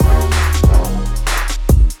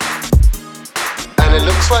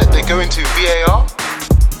going to VAR.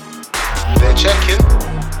 They're checking.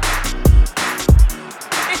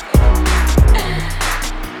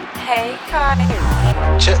 Hey,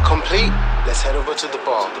 Kai. Check complete. Let's head over to the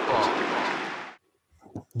bar.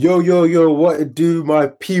 Yo, what it do, my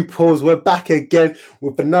peoples? We're back again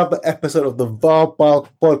with another episode of the VAR Bar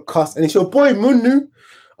podcast, and it's your boy Munu.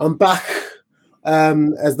 I'm back.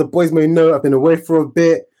 As the boys may know, I've been away for a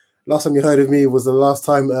bit. Last time you heard of me was the last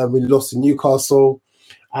time we lost to Newcastle.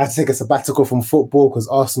 I had to take a sabbatical from football because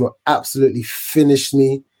Arsenal absolutely finished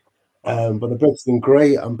me. But the break's been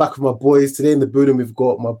great. I'm back with my boys. Today in the building, we've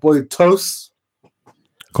got my boy Toast.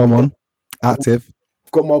 Come on, active.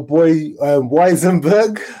 Got my boy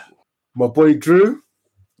Weisenberg, my boy Drew.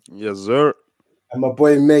 Yes, sir. And my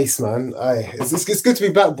boy Mace, man. It's good to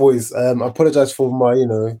be back, boys. I apologize for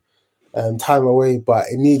my, time away, but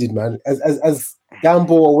it needed, man. As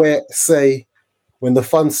Gamble aware say, when the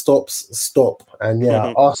fun stops, stop. And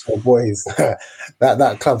yeah, Arsenal boys,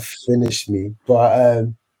 that club finished me. But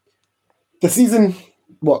the season,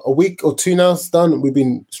 a week or two now, it's done. We've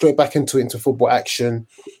been straight back into football action.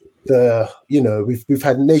 We've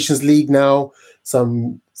had Nations League now,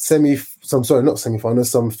 some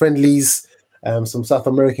semi-finals, some friendlies, some South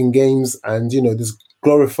American games, and this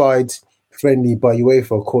glorified friendly by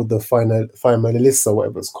UEFA called the Finalista, or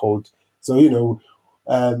whatever it's called. So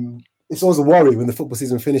it's always a worry when the football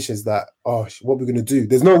season finishes that what we're going to do.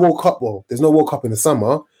 There's no World Cup. Well, there's no World Cup in the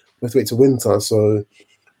summer. We have to wait till winter, so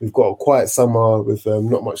we've got a quiet summer with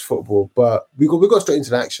not much football. But we got straight into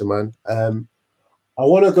the action, man. I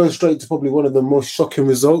want to go straight to probably one of the most shocking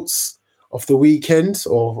results of the weekend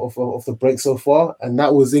or of the break so far, and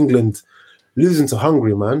that was England losing to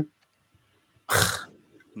Hungary, man.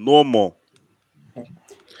 Normal.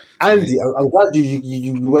 Andy, I'm glad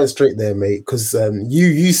you went straight there, mate, because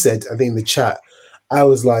you said, I think in the chat, I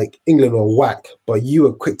was like, England were whack, but you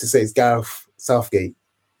were quick to say it's Gareth Southgate.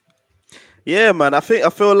 Yeah, man. I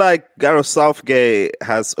feel like Gareth Southgate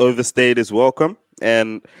has overstayed his welcome,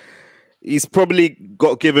 and he's probably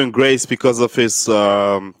got given grace because of his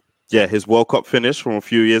his World Cup finish from a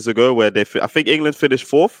few years ago, where I think England finished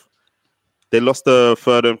fourth. They lost the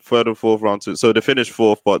third and fourth round too, so they finished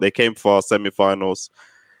fourth, but they came far semi-finals.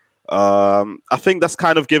 I think that's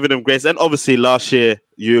kind of given him grace, and obviously last year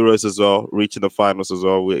Euros as well, reaching the finals as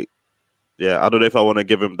well. I don't know if I want to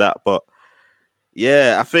give him that, but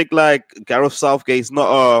yeah, I think like Gareth Southgate is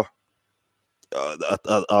not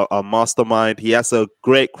a mastermind. He has a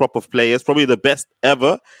great crop of players, probably the best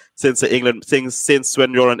ever since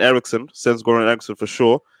Sven-Göran Eriksson, for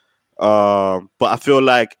sure. But I feel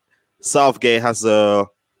like Southgate has a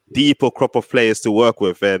deeper crop of players to work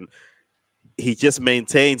with, and he just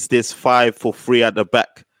maintains this 5-4-3 at the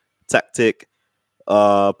back tactic,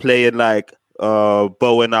 playing like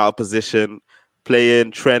Bowen out of position,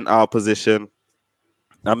 playing Trent out of position.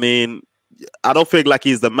 I mean, I don't think like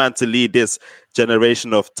he's the man to lead this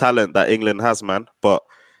generation of talent that England has, man. But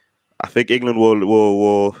I think England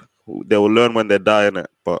will learn when they die in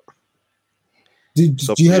it. But do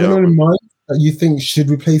you have anyone in mind that you think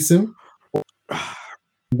should replace him?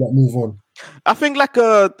 Move on. I think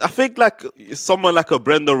someone like a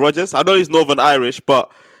Brendan Rodgers. I know he's Northern Irish,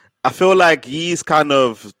 but I feel like he's kind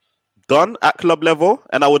of done at club level,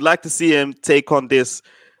 and I would like to see him take on this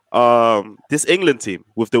England team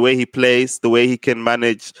with the way he plays, the way he can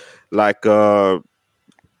manage,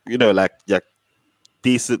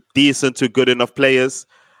 decent to good enough players.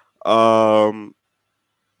 And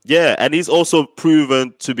he's also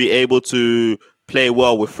proven to be able to play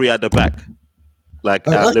well with three at the back, at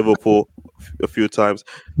Liverpool a few times.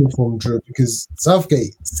 From Drew, because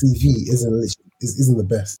Southgate CV isn't the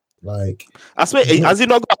best. Like, I swear, has he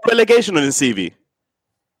not got relegation on his CV?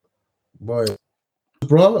 Boy.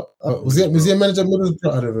 Bro, was he a manager at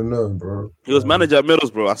Middlesbrough? I don't even know, bro. He was manager at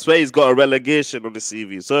Middlesbrough. I swear he's got a relegation on the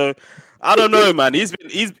CV. So I don't know, man. He's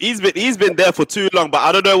been there for too long. But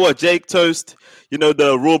I don't know what Jake Toast,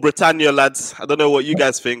 the Rule Britannia lads. I don't know what you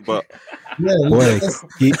guys think, but boy,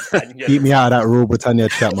 keep me out of that Rule Britannia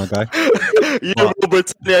chat, my guy. Rule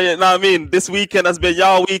Britannia, you know what I mean? This weekend has been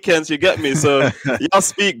y'all weekends. You get me? So y'all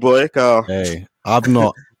speak, boy. Carl. Hey, I've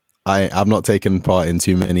not taken part in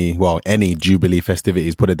any Jubilee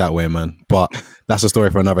festivities, put it that way, man. But that's a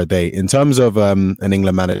story for another day. In terms of an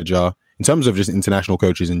England manager, in terms of just international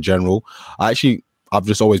coaches in general, I've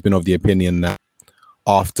just always been of the opinion that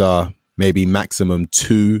after maybe maximum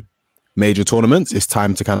 2 major tournaments, it's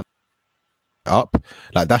time to kind of up.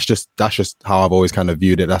 Like that's just how I've always kind of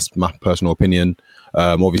viewed it. That's my personal opinion.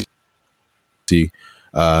 Obviously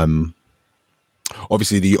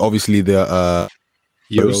the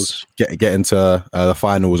Euros get into the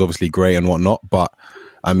final was obviously great and whatnot, but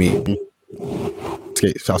I mean,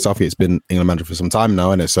 Southgate's been England manager for some time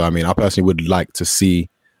now, isn't it? So I mean, I personally would like to see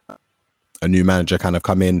a new manager kind of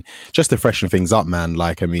come in just to freshen things up, man.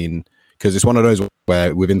 Like, I mean, because it's one of those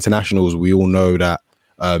where with internationals, we all know that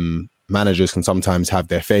managers can sometimes have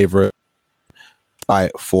their favorite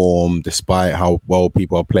despite form, despite how well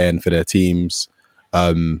people are playing for their teams.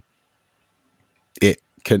 It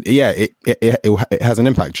has an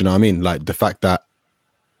impact. You know what I mean? Like the fact that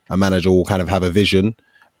a manager will kind of have a vision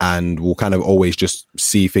and will kind of always just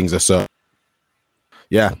see things a certain.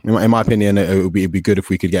 Yeah, in my opinion, it'd be good if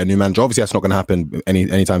we could get a new manager. Obviously, that's not going to happen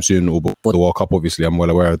anytime soon or before the World Cup. Obviously, I'm well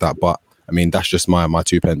aware of that. But I mean, that's just my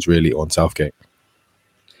 2 pence really on Southgate.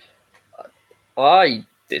 I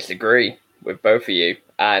disagree with both of you,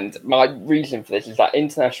 and my reason for this is that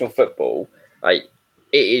international football, like,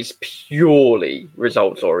 it is purely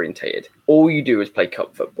results orientated. All you do is play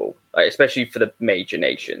cup football, like, especially for the major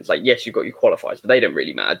nations. Like, yes, you've got your qualifiers, but they don't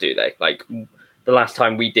really matter, do they? Like, the last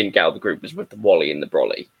time we didn't get out of the group was with the Wally and the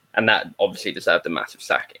Brolly, and that obviously deserved a massive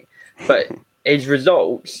sacking. But his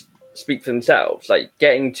results speak for themselves. Like,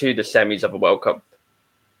 getting to the semis of a World Cup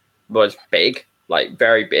was big, like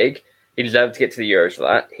very big. He deserved to get to the Euros for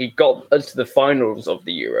that. He got us to the finals of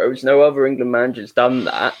the Euros. No other England manager's done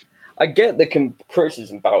that. I get the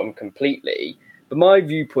criticism about him completely, but my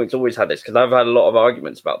viewpoint's always had this, because I've had a lot of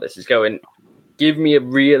arguments about this, is going, give me a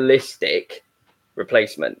realistic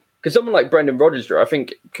replacement. Because someone like Brendan Rodgers, I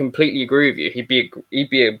think, completely agree with you. He'd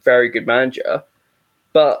be a very good manager,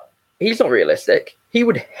 but he's not realistic. He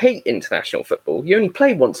would hate international football. You only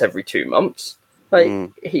play once every 2 months.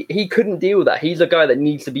 Like he couldn't deal with that. He's a guy that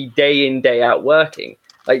needs to be day in, day out working.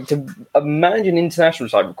 Like, to manage an international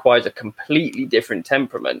side requires a completely different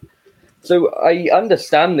temperament. So I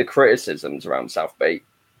understand the criticisms around Southgate,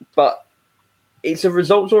 but it's a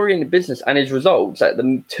results-oriented business, and his results at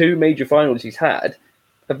the 2 major finals he's had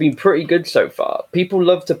have been pretty good so far. People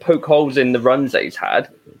love to poke holes in the runs that he's had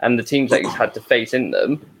and the teams that he's had to face in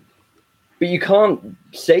them, but you can't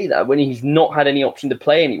say that when he's not had any option to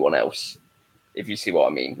play anyone else, if you see what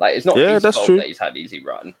I mean. Like, it's not his fault that he's had easy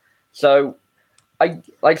run. So, I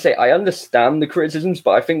understand the criticisms,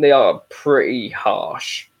 but I think they are pretty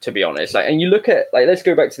harsh, to be honest. Like, and you look at, like, let's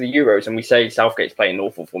go back to the Euros and we say Southgate's playing an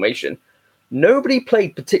awful formation. Nobody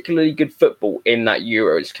played particularly good football in that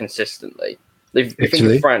Euros consistently. I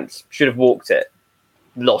think France should have walked it,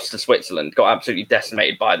 lost to Switzerland, got absolutely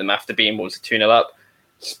decimated by them after being 2-0 up.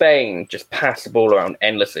 Spain just passed the ball around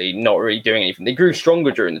endlessly, not really doing anything. They grew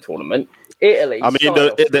stronger during the tournament. Italy, I mean,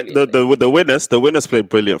 the winners played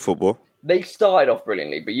brilliant football. They started off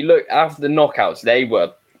brilliantly, but you look after the knockouts, they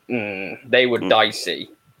were dicey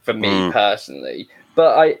for me personally.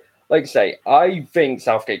 But I think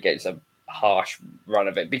Southgate gets a harsh run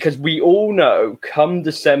of it, because we all know come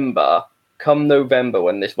December, come November,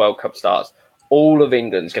 when this World Cup starts, all of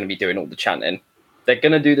England's going to be doing all the chanting. They're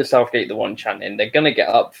going to do the Southgate the one chanting. They're going to get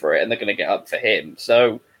up for it, and they're going to get up for him.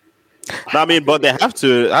 So, I mean, but they have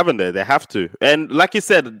to, haven't they? They have to. And like you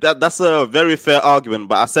said, that's a very fair argument.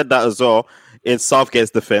 But I said that as well in Southgate's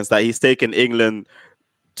defense, that he's taken England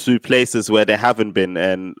to places where they haven't been.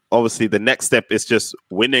 And obviously the next step is just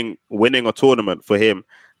winning a tournament for him,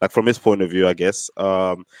 like from his point of view, I guess.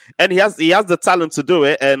 And he has the talent to do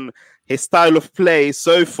it. And his style of play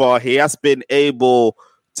so far, he has been able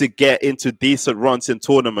to get into decent runs in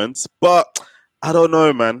tournaments. But I don't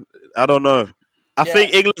know, man. I don't know. I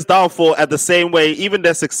think England's downfall at the same way, even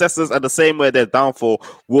their successes at the same way their downfall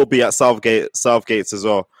will be at Southgate's as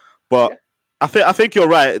well. But I think you're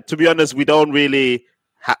right. To be honest, we don't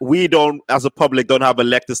as a public don't have a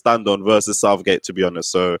leg to stand on versus Southgate, to be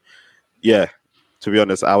honest. So yeah, to be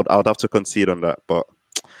honest, I would have to concede on that. But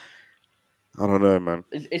I don't know, man.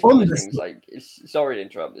 It's one of the things, like, sorry to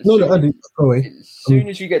interrupt. As soon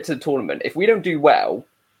as you get to the tournament, if we don't do well,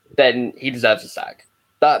 then he deserves a sack.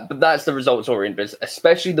 But that's the results oriented business,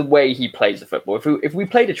 especially the way he plays the football. If we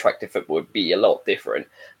played attractive football, it'd be a lot different.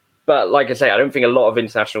 But like I say, I don't think a lot of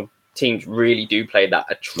international teams really do play that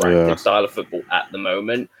attractive style of football at the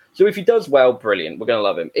moment. So if he does well, brilliant. We're going to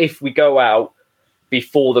love him. If we go out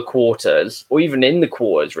before the quarters, or even in the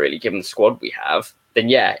quarters, really, given the squad we have, then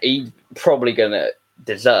he's probably going to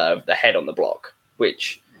deserve the head on the block,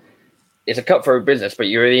 which is a cutthroat business, but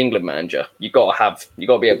you're the England manager. You got to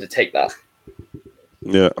be able to take that.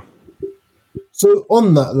 Yeah. So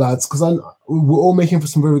on that, lads, because we're all making for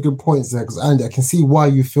some very good points there. Because Andy, I can see why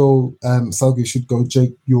you feel Southgate should go.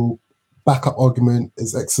 Jake, your backup argument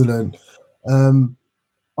is excellent.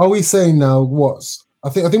 Are we saying now I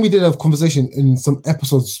think we did have a conversation in some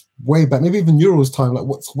episodes way back, maybe even Euros time. Like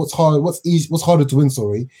what's harder to win?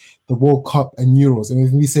 Sorry, the World Cup and Euros.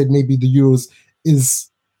 And we said maybe the Euros is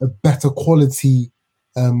a better quality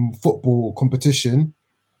football competition.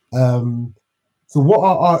 So what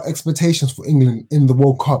are our expectations for England in the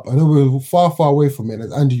World Cup? I know we're far, far away from it.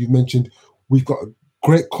 As Andy, you mentioned, we've got a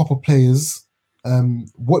great crop of players.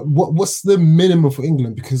 What's the minimum for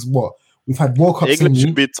England? Because we've had World Cups. England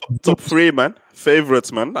should be top three, man.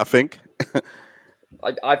 Favourites, man. I think.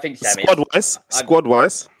 I think semis. Squad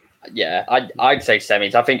wise. Yeah, I'd say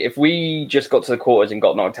semis. I think if we just got to the quarters and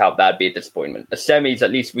got knocked out, that'd be a disappointment. The semis,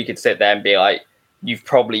 at least we could sit there and be like, you've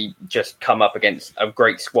probably just come up against a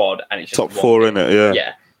great squad and it's just top four in it. Yeah.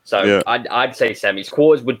 Yeah. So yeah. I'd say semis.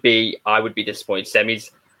 Quarters I would be disappointed.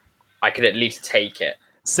 Semis, I could at least take it.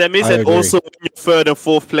 Semis and also win your third and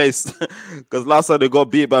fourth place, because last time they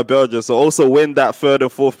got beat by Belgium. So also win that third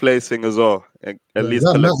and fourth place thing as well. And at least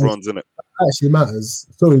collect bronze in it. That actually matters.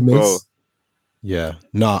 Sorry, mates. Yeah.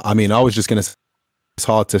 No, I mean, I was just gonna say it's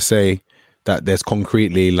hard to say that there's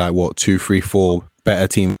concretely like 2, 3, 4 better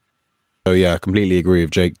teams. So yeah, I completely agree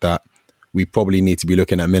with Jake that we probably need to be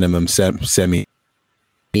looking at minimum semi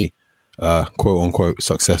quote unquote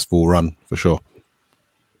successful run for sure.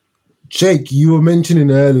 Jake, you were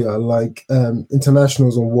mentioning earlier like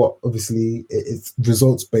internationals and what obviously it's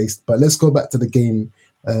results based, but let's go back to the game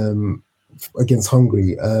against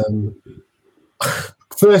Hungary.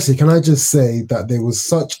 Firstly, can I just say that there was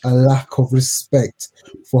such a lack of respect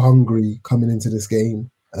for Hungary coming into this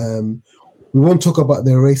game. We won't talk about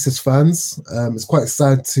their racist fans. It's quite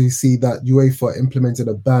sad to see that UEFA implemented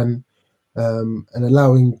a ban and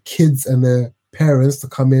allowing kids and their parents to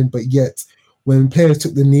come in, but yet when players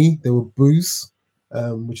took the knee, they were boos,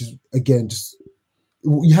 which is, again, just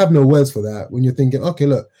you have no words for that when you're thinking, okay,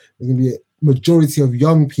 look, there's going to be a majority of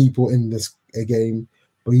young people in this game,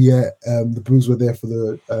 but yet the boos were there for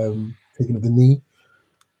the taking of the knee.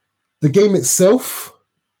 The game itself,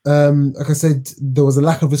 like I said, there was a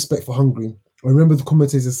lack of respect for Hungary. I remember the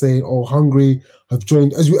commentators saying, "Oh, Hungary have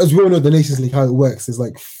joined." As we all know, the Nations League, how it works is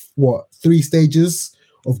like 3 stages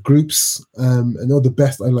of groups, and all the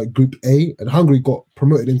best are like Group A, and Hungary got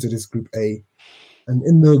promoted into this Group A. And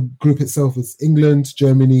in the group itself, it's England,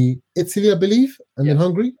 Germany, Italy, I believe, and then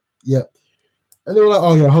Hungary. Yeah, and they were like,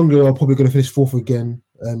 "Oh yeah, Hungary are probably going to finish 4th again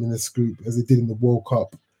in this group as they did in the World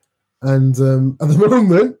Cup." And at the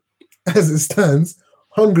moment, as it stands,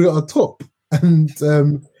 Hungary are top, and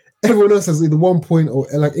everyone else has either 1 point or,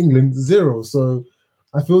 like England, 0. So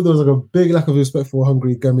I feel there was like a big lack of respect for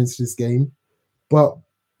Hungary going into this game. But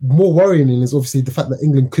more worrying is obviously the fact that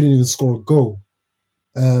England couldn't even score a goal.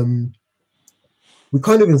 We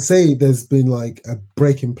can't even say there's been like a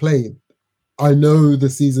break in play. I know the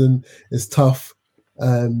season is tough.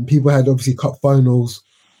 People had obviously cup finals,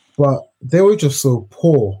 but they were just so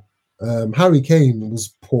poor. Harry Kane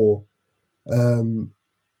was poor.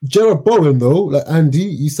 Gerard Bowen, though, like Andy,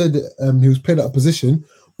 you said he was playing out of position,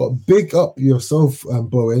 but big up yourself,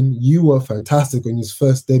 Bowen. You were fantastic on his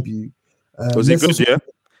first debut. Was he good? Yeah,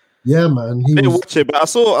 yeah, man. I didn't watch it, but I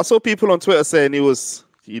saw people on Twitter saying he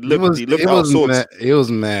looked out of sorts. He was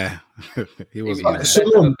mad. He was mad.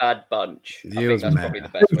 A bad bunch. He was mad. Probably the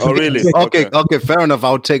best. Oh, really? Okay, fair enough.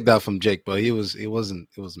 I'll take that from Jake, but it was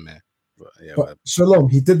mad. But Shalom,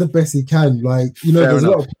 he did the best he can. Like, there's a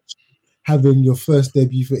lot of having your first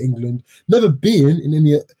debut for England, never been in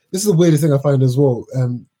any. This is the weirdest thing I find as well.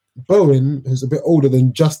 Bowen, who's a bit older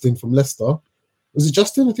than Justin from Leicester, was it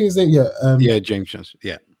Justin? I think his name. Yeah, James Johnson.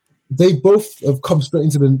 Yeah, they both have come straight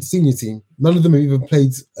into the senior team. None of them have even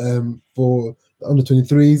played for the under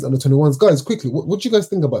 23s, under 21s. Guys, quickly, what do you guys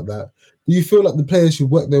think about that? Do you feel like the players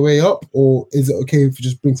should work their way up, or is it okay if you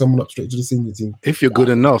just bring someone up straight to the senior team? If you're good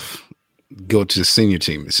enough, go to the senior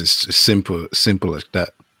team. It's as simple as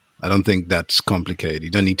that. I don't think that's complicated.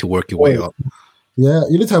 You don't need to work your way up. Yeah,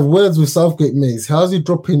 you need to have words with Southgate, mates. How's he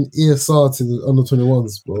dropping ESR to the under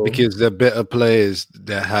 21s, bro? Because they're better players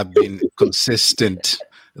that have been consistent,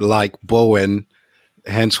 like Bowen.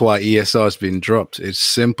 Hence why ESR has been dropped. It's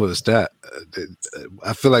simple as that.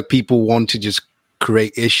 I feel like people want to just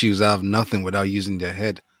create issues out of nothing without using their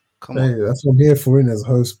head. Come on. That's what I'm here for as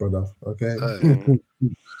host, brother. Okay.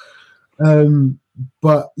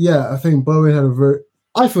 But yeah, I think Bowen had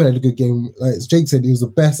I feel he had a good game. Like as Jake said, he was the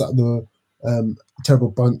best out of the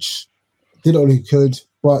terrible bunch. Did all he could.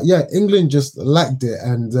 But yeah, England just lacked it.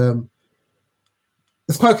 And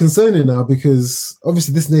it's quite concerning now because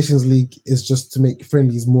obviously this Nations League is just to make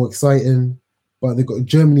friendlies more exciting. But they've got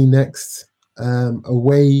Germany next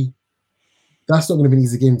away. That's not going to be an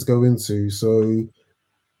easy game to go into. So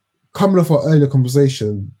coming off our earlier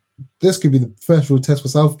conversation, this could be the first real test for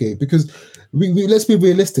Southgate because let's be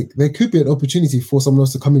realistic. There could be an opportunity for someone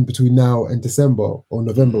else to come in between now and December or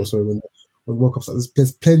November or so when World Cup starts.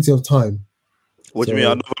 There's plenty of time. What do you mean,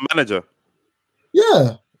 another manager?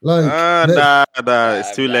 Yeah, like Nah,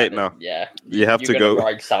 it's too late now. Yeah, You have to you're go. gonna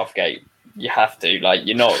ride Southgate. You have to. Like,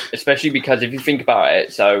 you're not, especially because if you think about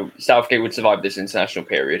it, so Southgate would survive this international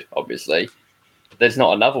period. Obviously, there's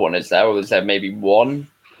not another one, is there? Or is there maybe one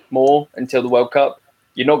more until the World Cup?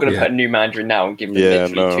 You're not going to put a new manager in now and give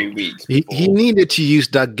them literally 2 weeks. He needed to use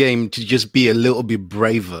that game to just be a little bit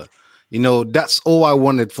braver. You know, that's all I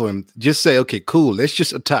wanted for him. Just say, okay, cool, let's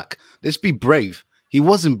just attack. Let's be brave. He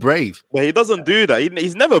wasn't brave. But he doesn't do that.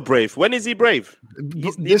 He's never brave. When is he brave?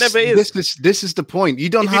 He never is. This is the point. You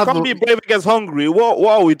don't if you can't be brave against Hungary, what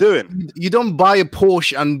are we doing? You don't buy a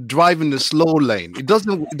Porsche and drive in the slow lane. It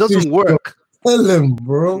doesn't work. Tell him,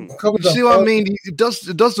 bro. See what I mean? It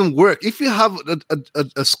doesn't work. If you have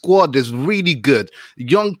a squad that's really good, the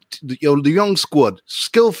young squad,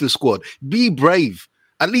 skillful squad, be brave.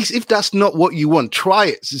 At least if that's not what you want, try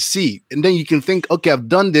it to see, and then you can think, okay, I've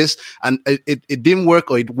done this, and it didn't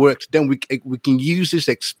work or it worked. Then we can use this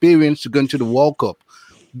experience to go into the World Cup.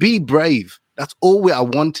 Be brave. That's all I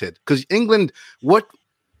wanted. Because England,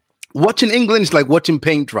 watching England is like watching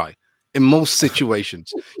paint dry. In most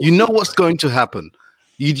situations, you know what's going to happen.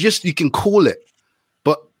 You can call it,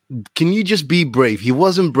 but can you just be brave? He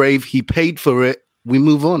wasn't brave. He paid for it. We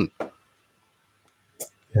move on.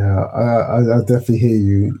 Yeah, I definitely hear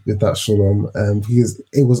you with that, Shalom. Because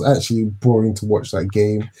it was actually boring to watch that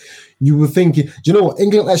game. You were thinking, do you know what?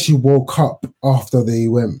 England actually woke up after they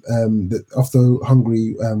went after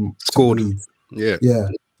Hungary scored. Yeah,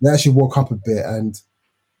 they actually woke up a bit, and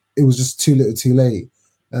it was just too little, too late.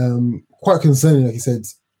 Quite concerning, like he said.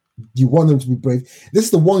 You want them to be brave. This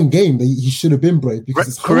is the one game that he should have been brave because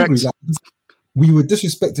it's Hungary. Like, we were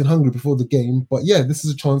disrespecting Hungary before the game, but yeah, this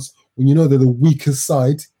is a chance when you know they're the weakest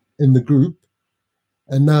side in the group,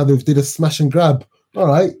 and now they've did a smash and grab. All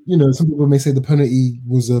right, you know, some people may say the penalty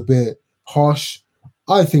was a bit harsh.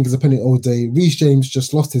 I think it's a penalty all day. Reece James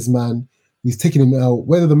just lost his man. He's taking him out.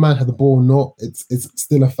 Whether the man had the ball or not, it's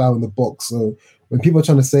still a foul in the box. So when people are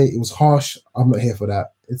trying to say it was harsh, I'm not here for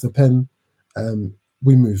that. It's a pen.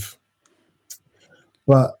 We move.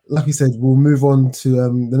 But like we said, we'll move on to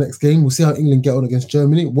the next game. We'll see how England get on against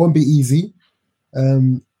Germany. It won't be easy.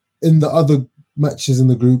 In the other matches in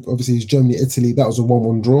the group, obviously, it's Germany, Italy. That was a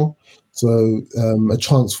 1-1 draw. So a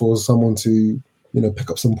chance for someone to, pick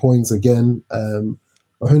up some points again.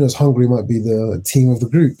 But who knows, Hungary might be the team of the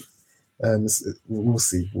group. We'll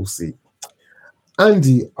see.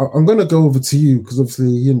 Andy, I'm going to go over to you because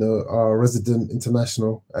obviously, our resident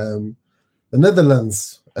international, the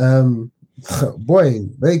Netherlands, boy,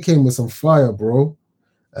 they came with some fire, bro.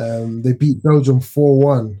 They beat Belgium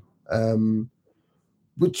 4-1,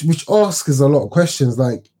 which asks a lot of questions.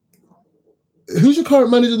 Like, who's your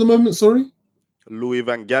current manager at the moment? Sorry, Louis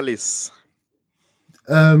van Gaal.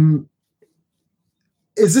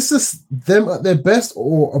 Is this just them at their best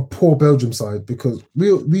or a poor Belgium side? Because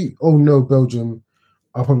we all know Belgium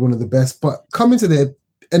are probably one of the best, but coming to their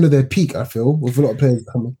end of their peak, I feel, with a lot of players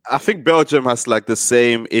coming. I think Belgium has like the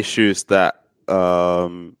same issues that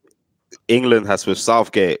England has with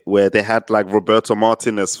Southgate, where they had like Roberto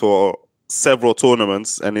Martinez for several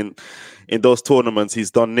tournaments, and in those tournaments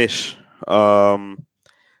he's done niche.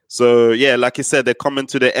 So yeah, like you said, they're coming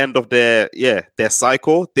to the end of their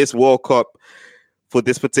cycle. This World Cup for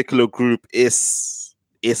this particular group is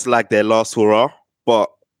like their last hurrah. But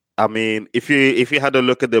I mean, if you had a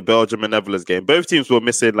look at the Belgium and Netherlands game, both teams were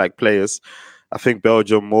missing like players. I think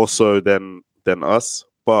Belgium more so than us,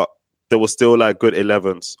 but there were still like good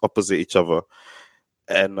 11s opposite each other.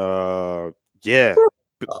 And yeah.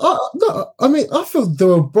 No, I mean, I feel they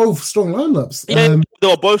were both strong lineups. Yeah, they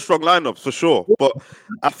were both strong lineups for sure. But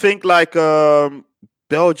I think like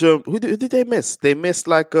Belgium, who did they miss? They missed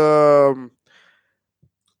like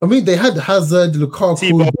I mean, they had Hazard, Lukaku.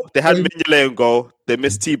 Thibaut. They had Mignolet in goal. They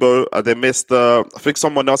missed Thibaut. They missed I think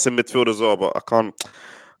someone else in midfield as well, but I can't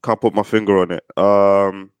put my finger on it.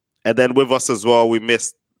 And then with us as well, we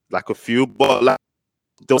missed like a few, but like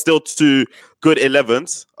there were still two good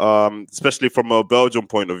 11s, especially from a Belgium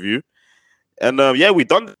point of view. And yeah, we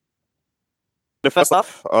done the first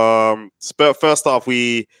half. First half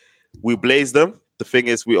we blazed them. The thing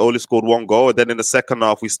is, we only scored one goal, and then in the second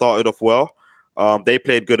half we started off well. They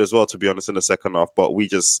played good as well, to be honest, in the second half, but we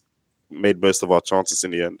just made most of our chances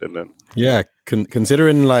in the end. And then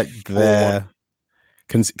considering like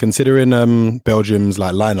considering Belgium's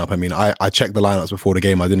like lineup, I mean, I checked the lineups before the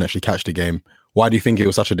game. I didn't actually catch the game. Why do you think it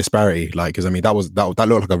was such a disparity? Like, because I mean, that looked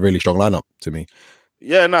like a really strong lineup to me.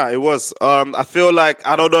 Yeah, it was. I feel like,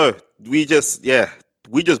 I don't know, we just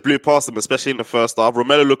blew past them, especially in the first half.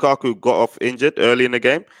 Romelu Lukaku got off injured early in the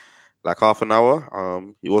game, like half an hour.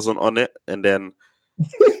 He wasn't on it, and then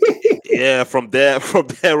yeah, from there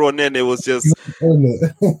on in, it was just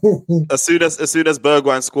as soon as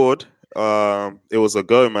Bergwijn scored, it was a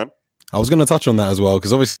go, man. I was going to touch on that as well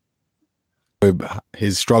because obviously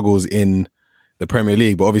his struggles in the Premier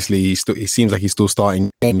League, but obviously he seems like he's still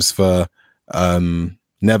starting games for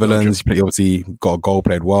Netherlands. He obviously got a goal,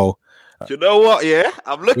 played well. You know what? Yeah,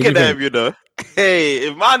 I'm looking at him. You know, hey,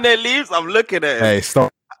 if Mane leaves, I'm looking at him. Hey,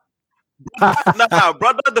 stop. Nah,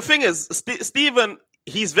 brother. The thing is, Steven,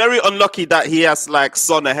 he's very unlucky that he has like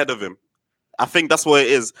Son ahead of him. I think that's what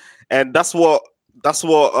it is, and that's what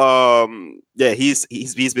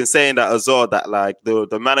he's been saying that as well, that like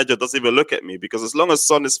the manager doesn't even look at me because as long as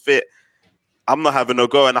Son is fit, I'm not having a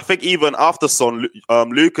go. And I think even after Son,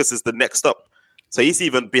 Lucas is the next up, so he's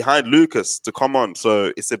even behind Lucas to come on,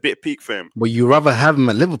 so it's a bit peak for him. But you rather have him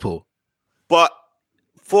at Liverpool. But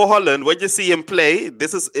for Holland, when you see him play,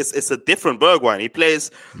 it's a different Bergwijn. He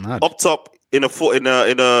plays up top in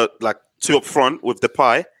a like two up front with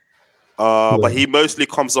Depay. But he mostly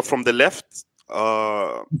comes off from the left.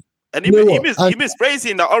 And he missed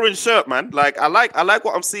crazy in that orange shirt, man. Like I like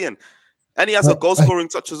what I'm seeing. And he has a goal scoring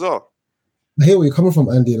touch as well. I hear where you're coming from,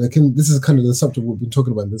 Andy. Like, this is kind of the subject we've been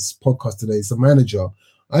talking about in this podcast today. It's the manager.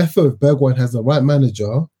 I feel if Bergwijn has the right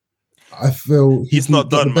manager, I feel he's not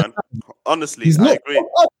done, man. Honestly, I agree.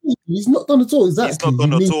 He's not done at all. Exactly. He's not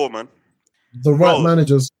done at all, man. The right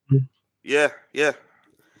managers. Yeah.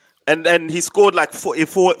 And he scored like four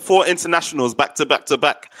internationals back to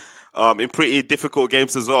back in pretty difficult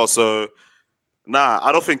games as well. So,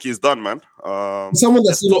 I don't think he's done, man. Someone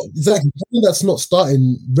that's not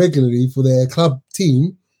starting regularly for their club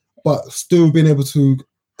team, but still being able to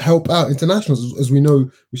help out internationals, as we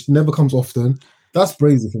know, which never comes often. That's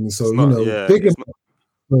crazy for me. So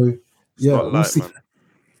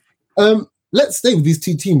let's stay with these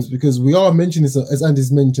two teams because we are mentioning this, as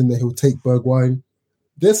Andy's mentioned, that he'll take Bergwijn.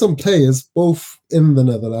 There's some players both in the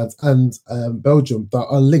Netherlands and Belgium that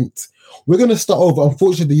are linked. We're going to start over.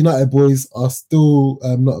 Unfortunately, the United boys are still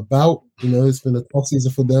not about. It's been a tough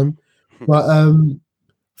season for them. But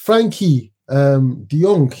Frankie de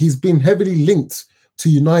Jong, he's been heavily linked to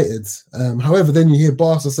United. However, then you hear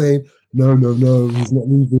Barca saying, no, he's not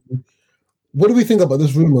leaving. What do we think about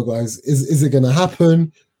this rumor, guys? Is it going to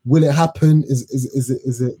happen? Will it happen? Is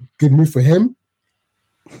it a good move for him?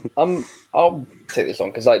 I'll take this on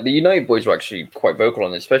because like the United boys were actually quite vocal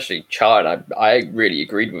on this, especially Char, and I really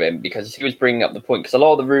agreed with him because he was bringing up the point because a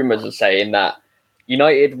lot of the rumours are saying that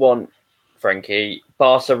United want Frankie,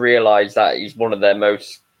 Barca realised that he's one of their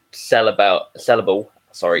most sellable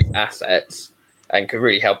assets and could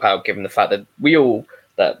really help out given the fact that we all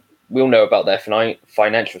know about their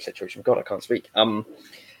financial situation. God, I can't speak. And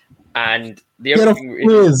the only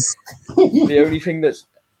thing that's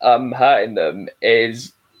hurting them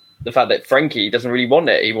is the fact that Frankie doesn't really want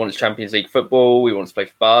it. He wants Champions League football. He wants to play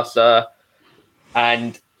for Barca.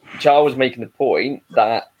 And Char was making the point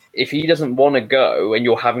that if he doesn't want to go and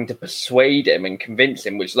you're having to persuade him and convince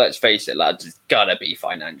him, which let's face it, lads, it's gonna be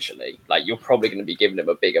financially. Like you're probably going to be giving him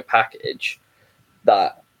a bigger package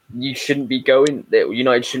that you shouldn't be going, that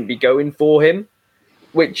United shouldn't be going for him,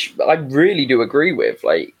 which I really do agree with.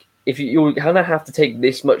 Like if you're going to have to take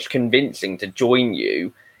this much convincing to join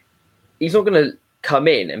you, he's not going to come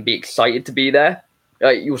in and be excited to be there.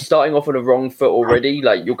 Like you're starting off on a wrong foot already.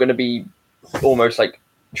 Like you're going to be almost like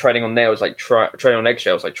treading on nails, like treading on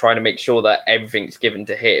eggshells, like trying to make sure that everything's given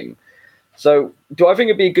to him. So do I think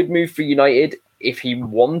it'd be a good move for United if he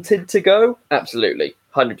wanted to go? Absolutely.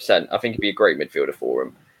 100%. I think he'd be a great midfielder for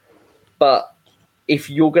him. But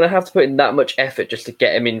if you're going to have to put in that much effort just to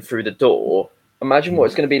get him in through the door, imagine what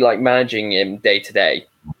it's going to be like managing him day to day.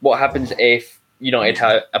 What happens if United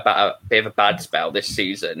have a bit of a bad spell this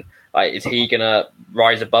season? Like, is he going to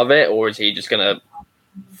rise above it, or is he just going to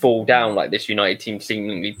fall down like this United team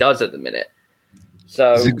seemingly does at the minute?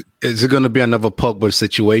 So, is it going to be another Pogba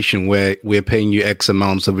situation where we're paying you X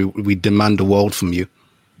amount, so we demand the world from you?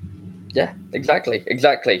 Yeah, exactly.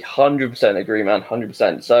 100% agree, man.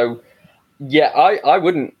 100%. So, yeah, I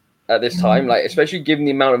wouldn't at this time, like, especially given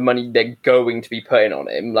the amount of money they're going to be putting on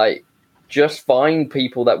him, like, just find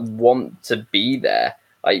people that want to be there.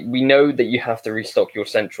 Like, we know that you have to restock your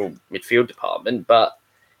central midfield department, but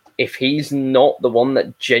if he's not the one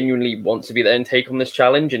that genuinely wants to be there and take on this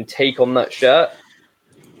challenge and take on that shirt,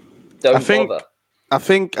 don't bother. I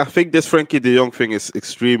think this Frankie de Jong thing is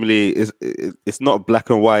it's not black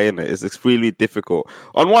and white, in it. It's extremely difficult.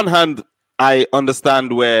 On one hand, I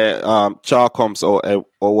understand where Char comes or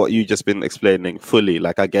what you just been explaining fully.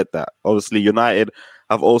 Like I get that. Obviously, United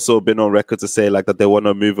have also been on record to say like that they want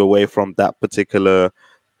to move away from that particular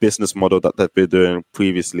business model that they've been doing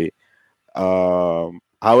previously.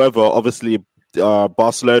 However, obviously,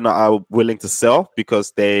 Barcelona are willing to sell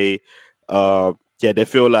because they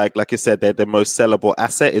feel like you said, they're the most sellable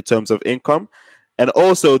asset in terms of income, and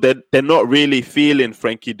also they're not really feeling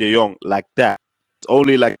Frankie De Jong like that. It's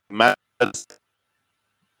only like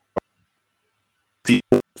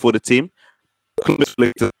for the team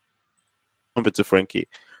to Frankie.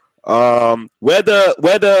 Where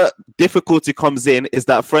the difficulty comes in is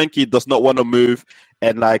that Frankie does not want to move,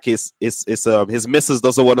 and like his missus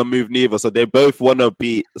doesn't want to move neither. So they both want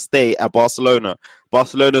to stay at Barcelona.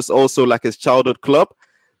 Barcelona's also like his childhood club,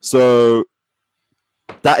 so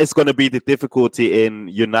that is going to be the difficulty in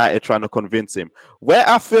United trying to convince him. Where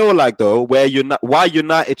I feel like though, why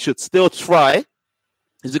United should still try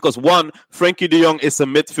is because one, Frankie De Jong is a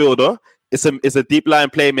midfielder. It's a deep line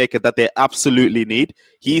playmaker that they absolutely need.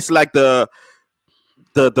 He's like they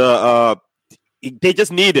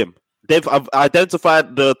just need him. They've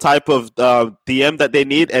identified the type of DM that they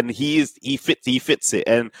need, and he fits it.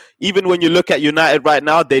 And even when you look at United right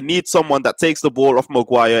now, they need someone that takes the ball off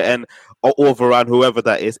Maguire or Varane, whoever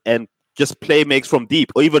that is, and just makes from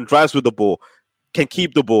deep, or even drives with the ball, can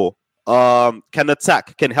keep the ball, can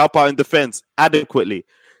attack, can help out in defense adequately.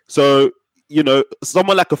 So, you know,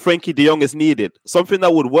 someone like a Frankie De Jong is needed. Something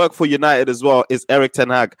that would work for United as well is Erik ten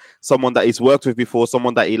Hag, someone that he's worked with before,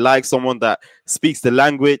 someone that he likes, someone that speaks the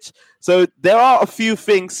language. So there are a few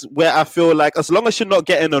things where I feel like as long as you're not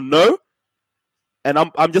getting a no, and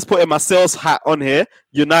I'm just putting my sales hat on here,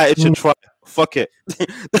 United should try. Fuck it.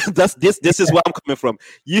 This is where I'm coming from.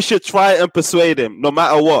 You should try and persuade him no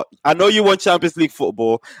matter what. I know you want Champions League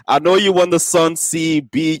football. I know you want the sun, sea,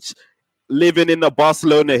 beach, living in the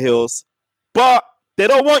Barcelona hills. But they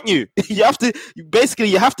don't want you. You have to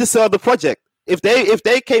sell the project. If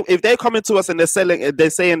they're coming to us and they're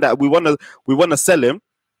saying that we want to sell him,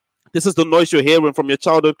 this is the noise you're hearing from your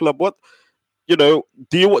childhood club. What, you know,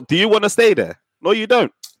 do you want to stay there? No, you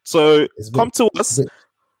don't. So come to us.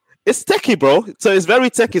 It's techie, bro. So it's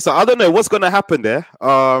very techie. So I don't know what's going to happen there.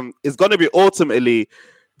 It's going to be ultimately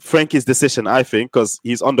Frankie's decision, I think, because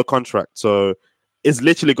he's under contract. So it's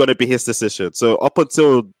literally going to be his decision. So up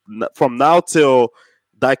until from now till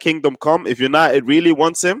thy kingdom come, if United really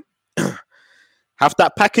wants him, have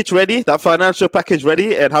that package ready, that financial package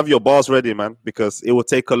ready, and have your bars ready, man, because it will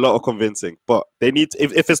take a lot of convincing. But they need,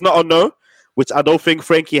 if it's not a no, which I don't think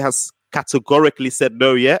Frankie has categorically said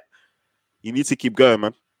no yet, you need to keep going,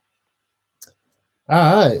 man.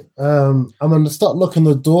 All right. I'm going to start knocking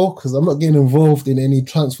the door because I'm not getting involved in any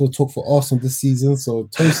transfer talk for Arsenal this season. So,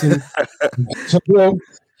 Tosin,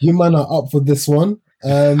 you man are up for this one.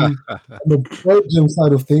 On the Belgium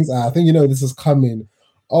side of things, I think, you know, this is coming.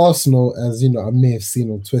 Arsenal, as you know, I may have seen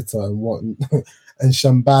on Twitter and what, and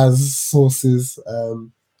Shambaz sources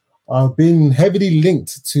are being heavily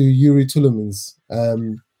linked to Yuri Tielemans. I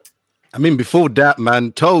mean, before that,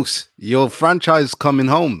 man, Toast, your franchise coming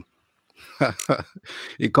home.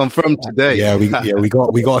 It confirmed today. Yeah, we got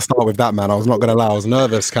to start with that, man. I was not gonna lie, I was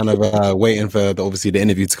nervous, kind of waiting for obviously the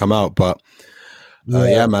interview to come out, but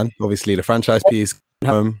yeah, man. Obviously, the franchise piece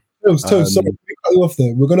home. Sorry, we cut you off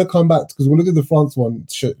there. We're gonna come back because we're gonna do the France one,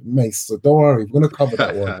 Mace. So don't worry, we're gonna cover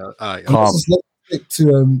that one. Let's just stick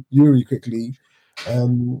to Yuri quickly.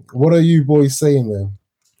 What are you boys saying there?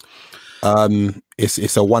 It's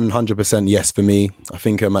a 100% yes for me. I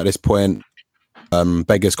think at this point,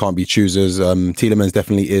 beggars can't be choosers. Tielemans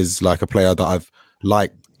definitely is like a player that I've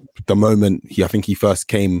liked the moment I think he first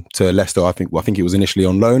came to Leicester. I think he was initially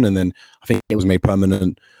on loan, and then I think it was made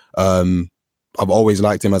permanent. I've always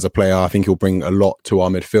liked him as a player. I think he'll bring a lot to our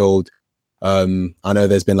midfield. I know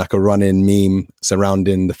there's been like a run-in meme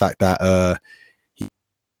surrounding the fact that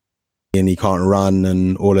he can't run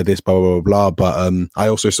and all of this, blah, blah, blah, blah. But I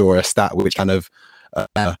also saw a stat which kind of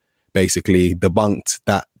basically debunked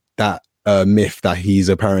that myth that he's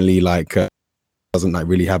apparently like doesn't like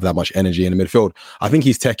really have that much energy in the midfield. I think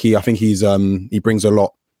he's techie. I think he brings a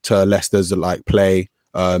lot to Leicester's like play.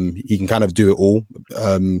 He can kind of do it all.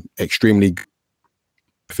 Extremely good.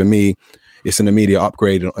 For me, it's an immediate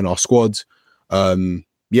upgrade in our squad.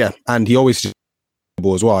 Yeah, and he always as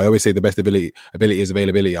well. I always say the best ability is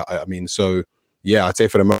availability. I mean, so yeah, I'd say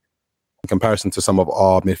for the moment, in comparison to some of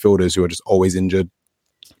our midfielders who are just always injured,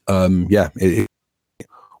 welcome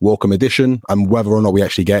addition. And whether or not we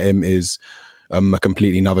actually get him is a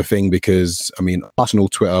completely another thing, because I mean, Arsenal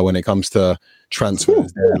Twitter, when it comes to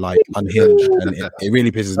transfers, they're like unhinged, and it really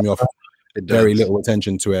pisses me off. Very little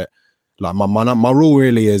attention to it. Like my rule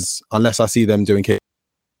really is, unless I see them doing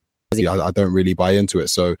I don't really buy into it.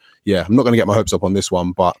 So yeah, I'm not going to get my hopes up on this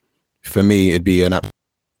one, but for me, it'd be an app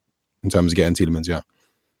in terms of getting Tielemans. Yeah.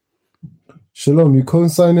 Shalom, you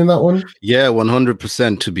co-signing that one? Yeah,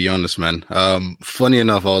 100%. To be honest, man. Funny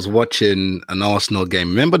enough, I was watching an Arsenal game.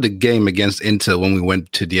 Remember the game against Inter when we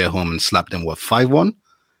went to their home and slapped them 5-1?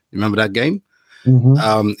 Remember that game?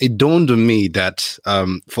 Mm-hmm. It dawned on me that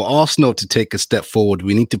for Arsenal to take a step forward,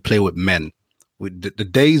 we need to play with men. The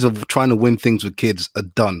days of trying to win things with kids are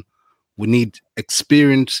done. We need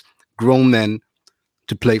experienced grown men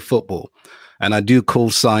to play football. And I do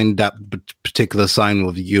co-sign that particular sign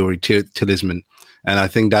with Yuri Tillman. And I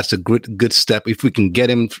think that's a good step. If we can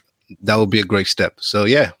get him, that would be a great step. So,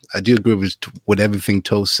 yeah, I do agree with everything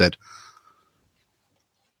Toast said.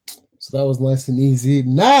 So that was nice and easy.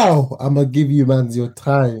 Now, I'm going to give you, man, your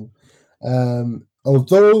time.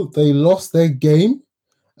 Although they lost their game,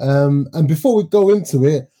 and before we go into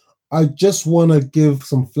it, I just want to give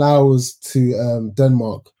some flowers to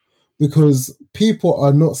Denmark, because people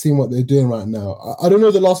are not seeing what they're doing right now. I don't know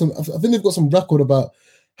the last one. I think they've got some record about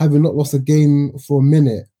having not lost a game for a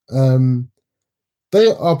minute.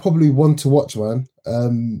 They are probably one to watch, man.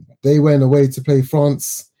 They went away to play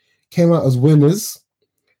France, came out as winners.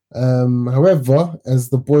 However, as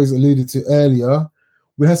the boys alluded to earlier,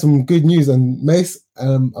 we had some good news. And Mace,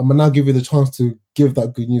 I'm going to now give you the chance to give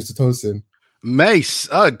that good news to Tosin. Mace,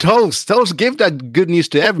 Toast, give that good news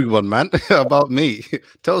to everyone, man, about me.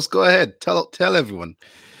 Toast, go ahead, tell everyone.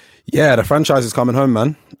 Yeah, the franchise is coming home,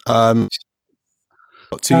 man.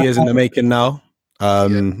 2 years in the making now.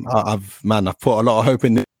 I've put a lot of hope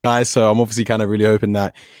in this guy, so I'm obviously kind of really hoping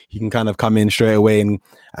that he can kind of come in straight away and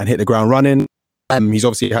hit the ground running. He's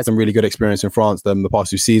obviously had some really good experience in France the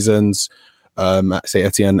past 2 seasons at Saint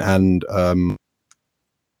Etienne and.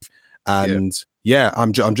 Yeah,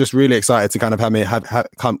 I'm just really excited to kind of have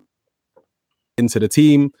come into the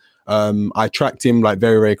team. I tracked him like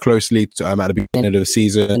very, very closely at the beginning of the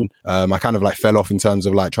season. I kind of like fell off in terms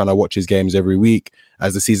of like trying to watch his games every week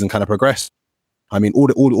as the season kind of progressed. I mean, all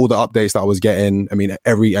the updates that I was getting. I mean,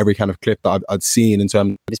 every kind of clip that I'd seen in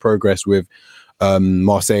terms of his progress with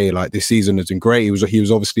Marseille, like this season has been great. He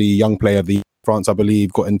was obviously young player of the France, I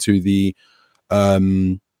believe, got into the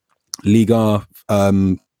Liga.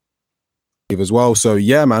 As well, so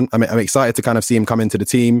yeah, man, I'm excited to kind of see him come into the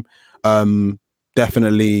team.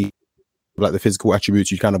 Definitely, like the physical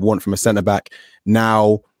attributes you kind of want from a centre back.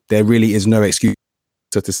 Now there really is no excuse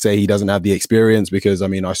to say he doesn't have the experience, because I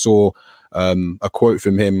mean, I saw a quote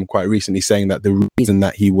from him quite recently saying that the reason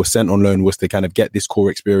that he was sent on loan was to kind of get this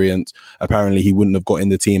core experience. Apparently, he wouldn't have got in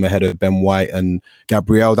the team ahead of Ben White and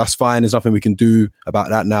Gabriel. That's fine. There's nothing we can do about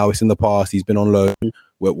that now. It's in the past. He's been on loan.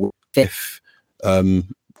 If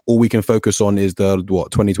all we can focus on is the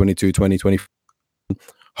 2022, 2020.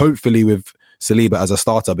 Hopefully with Saliba as a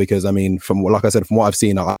starter, because I mean, from what I've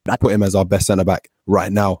seen, I put him as our best centre back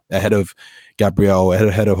right now, ahead of Gabriel,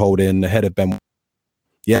 ahead of Holding, ahead of Ben.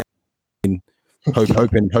 Yeah,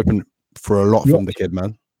 hoping for a lot from the kid,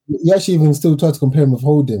 man. You actually even still tried to compare him with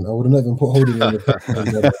Holding. I would have not even put Holding in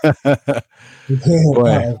the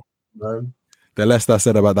boy, man. The less I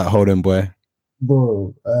said about that Holding boy.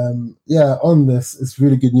 Bro, yeah, on this, it's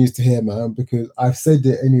really good news to hear, man, because I've said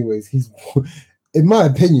it anyways. He's, in my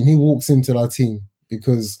opinion, he walks into our team,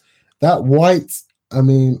 because that White, I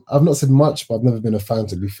mean, I've not said much, but I've never been a fan,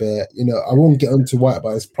 to be fair. You know, I won't get onto White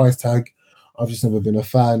about his price tag. I've just never been a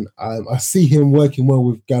fan. I see him working well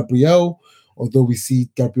with Gabriel, although we see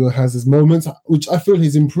Gabriel has his moments, which I feel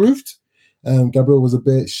he's improved. Gabriel was a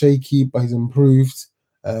bit shaky, but he's improved.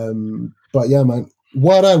 But yeah, man,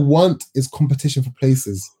 what I want is competition for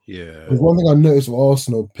places. Yeah. There's one thing I noticed with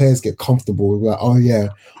Arsenal, players get comfortable. Like, oh yeah,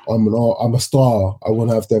 I'm a star. I won't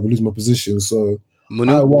have to ever lose my position. So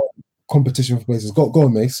I want competition for places. Go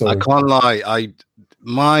on, mate. Sorry. I can't lie.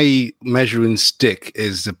 My measuring stick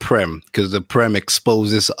is the Prem, because the Prem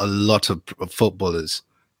exposes a lot of footballers.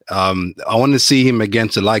 I want to see him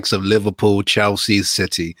against the likes of Liverpool, Chelsea,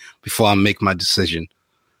 City before I make my decision,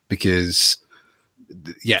 because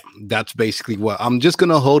yeah, that's basically what I'm just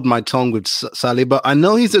gonna hold my tongue with Saliba. I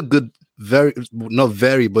know he's a good, but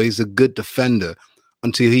he's a good defender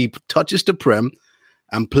until he touches the Prem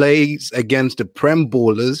and plays against the Prem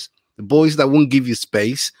ballers, the boys that won't give you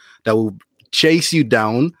space, that will chase you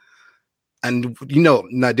down, and you know,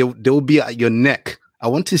 now they'll be at your neck. I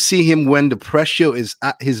want to see him when the pressure is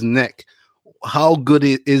at his neck. How good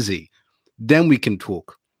is he? Then we can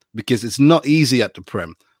talk, because it's not easy at the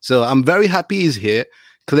Prem. So I'm very happy he's here.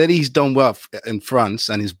 Clearly he's done well in France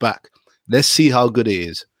and he's back. Let's see how good he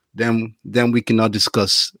is. Then we can now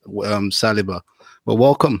discuss Saliba. But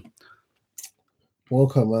welcome.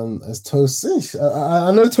 Welcome, man. As Toast.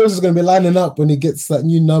 I know Toast is going to be lining up when he gets that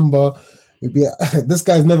new number. This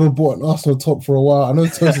guy's never bought an Arsenal top for a while. I know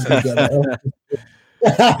Toast is going to get that.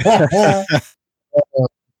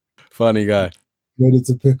 Funny guy. Ready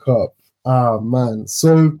to pick up. Ah, man.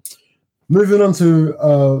 So moving on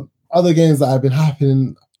to other games that have been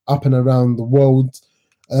happening up and around the world.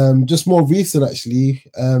 Just more recent, actually.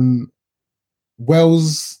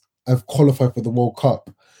 Wales have qualified for the World Cup.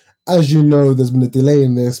 As you know, there's been a delay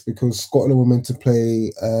in this because Scotland were meant to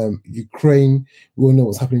play Ukraine. We all know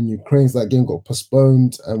what's happening in Ukraine. So that game got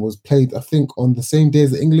postponed and was played, I think, on the same day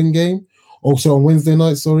as the England game. Also on Wednesday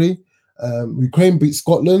night, sorry. Ukraine beat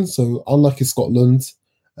Scotland, so unlucky Scotland,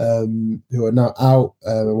 who are now out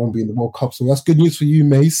and won't be in the World Cup. So that's good news for you,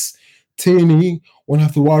 Mace. Tierney won't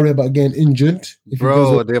have to worry about getting injured.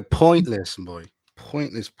 Bro, they're pointless, boy.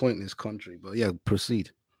 Pointless country. But yeah,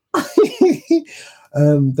 proceed.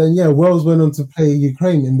 Then yeah, Wales went on to play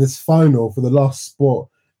Ukraine in this final for the last spot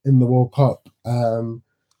in the World Cup.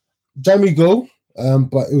 Jamie goal,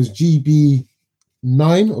 but it was GB9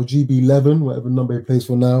 or GB11, whatever number he plays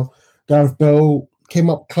for now. Gareth Bale came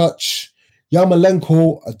up clutch.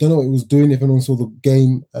 Yarmolenko, I don't know what he was doing. If anyone saw the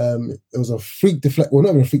game, it was a freak deflection. Well,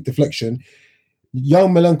 not even a freak deflection.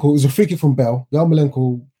 Yarmolenko, it was a free kick from Bale.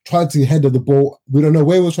 Yarmolenko tried to header the ball. We don't know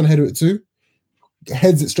where he was trying to header it to.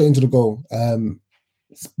 Heads it straight into the goal.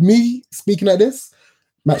 Me speaking like this,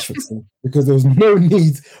 match fixing, because there was no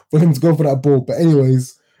need for him to go for that ball. But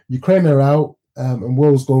anyways, Ukraine are out and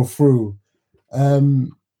Wales go through.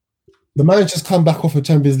 The man just come back off a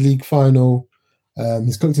Champions League final.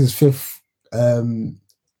 He's collected his fifth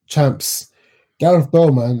champs. Gareth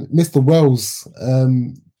Bale, man, Mr. Wales.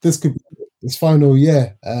 This could be his final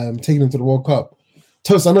year, taking him to the World Cup.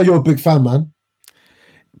 Toast, I know you're a big fan, man.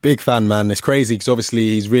 Big fan, man. It's crazy because obviously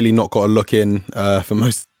he's really not got a look in for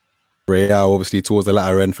most Real, obviously towards the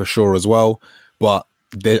latter end for sure as well. But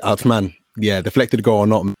man, yeah, deflected goal or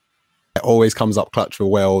not, it always comes up clutch for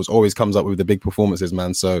Wales, always comes up with the big performances,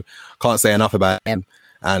 man. So can't say enough about him.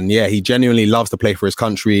 And yeah, he genuinely loves to play for his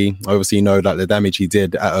country. Obviously, you know that the damage he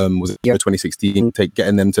did at, was 2016,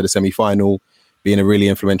 getting them to the semi-final, being a really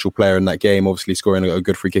influential player in that game, obviously scoring a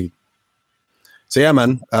good free kick. So yeah,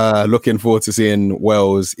 man, looking forward to seeing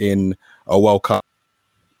Wales in a World Cup,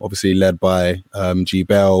 obviously led by G.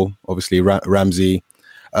 Bell, obviously Ramsey.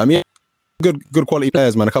 Yeah, good quality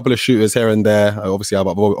players, man. A couple of shooters here and there. Obviously, I've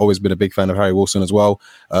always been a big fan of Harry Wilson as well.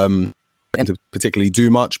 To particularly do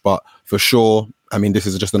much, but for sure, I mean, this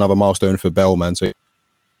is just another milestone for Bell, man. So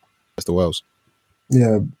that's the Wales.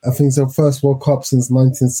 Yeah, I think it's their first World Cup since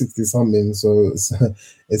 1960 something. So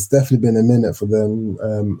it's definitely been a minute for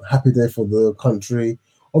them. Happy day for the country.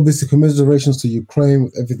 Obviously, commiserations to Ukraine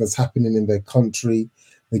with everything that's happening in their country.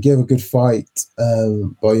 They gave a good fight,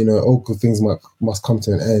 but you know, all good things must come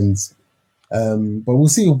to an end. But we'll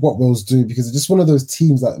see what Wales do, because it's just one of those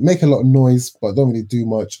teams that make a lot of noise but don't really do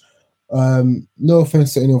much. No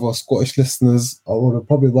offense to any of our Scottish listeners, I would have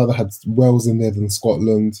probably rather had Wales in there than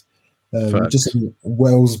Scotland. Just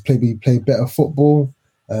Wales play better football.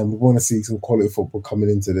 We want to see some quality football coming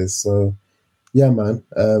into this. So, yeah, man,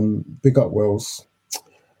 big up Wales.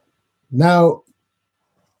 Now,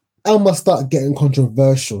 I must start getting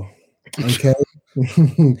controversial, okay?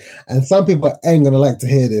 And some people ain't going to like to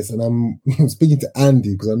hear this, and I'm speaking to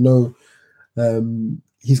Andy because I know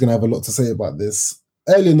he's going to have a lot to say about this.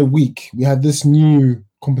 Early in the week, we had this new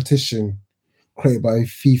competition created by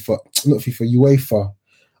UEFA.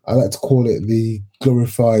 I like to call it the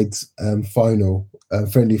glorified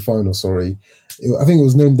friendly final, sorry. I think it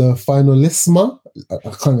was named the Finalissima. I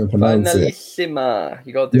can't even pronounce it. Finalissima.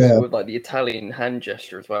 You got to do it with like the Italian hand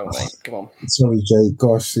gesture as well, mate. Come on. Sorry, Jay.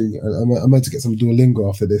 Gosh, see, I might to get some Duolingo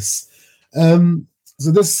after this.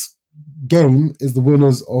 So this game is the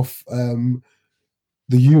winners of the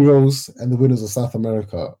Euros and the winners of South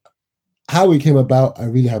America. How it came about, I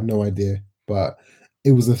really have no idea, but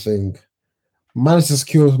it was a thing. Managed to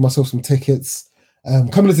secure myself some tickets.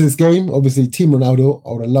 Coming into this game, obviously, Team Ronaldo,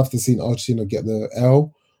 I would have loved to see Argentina get the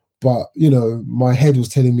L, but, you know, my head was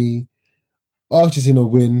telling me Argentina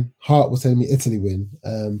win, heart was telling me Italy win.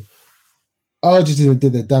 Argentina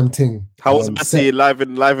did their damn thing. How was Messi live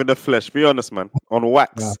in the flesh? Be honest, man. On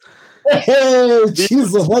wax. Yeah. Hey,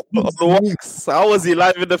 Jesus. On wax. How was he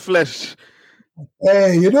live in the flesh?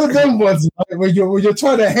 Hey, you know them ones, right? when you're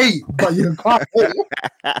trying to hate, but you can't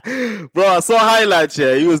hate. Bro, I saw highlights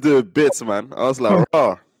here. He was doing bits, man. I was like,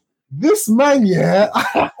 oh. This man, yeah.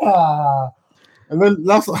 And then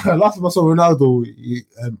last time I saw Ronaldo,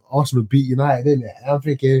 Arsenal beat United, didn't it? And I'm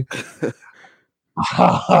thinking,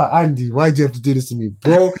 Andy, why'd you have to do this to me,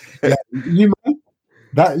 bro? Yeah, you man,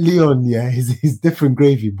 that Leon, yeah, he's different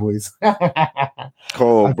gravy, boys.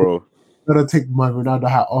 Cool, bro. I'm gonna take my Ronaldo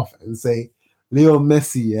hat off and say, Leo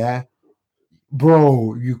Messi, yeah,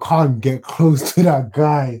 bro, you can't get close to that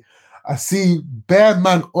guy. I see bare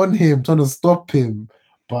man on him trying to stop him.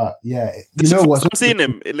 But yeah, you know what? I've seen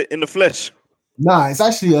him in the flesh. Nah, it's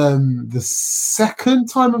actually the second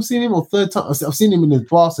time I've seen him, or third time. I've seen him in his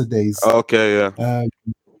Barca days. Okay, yeah.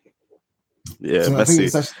 Yeah, So I think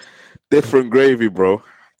it's Messi. actually, Different gravy, bro.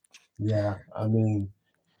 yeah, I mean,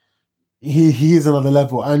 he is another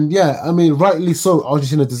level, and yeah, I mean, rightly so.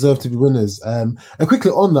 Argentina deserve to be winners. And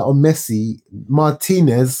quickly on that, on Messi,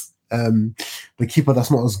 Martinez, the keeper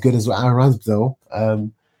that's not as good as Aaron Ramsdale,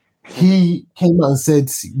 he came out and said,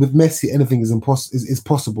 with Messi, anything is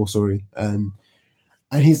possible. Sorry, and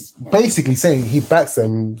he's basically saying he backs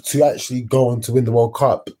them to actually go on to win the World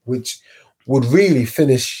Cup, which would really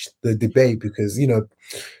finish the debate, because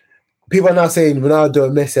people are now saying Ronaldo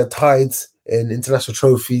and Messi are tied in international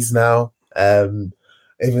trophies now.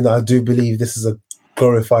 Even though I do believe this is a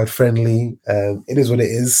glorified friendly, it is what it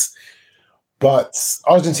is. But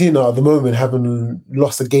Argentina at the moment haven't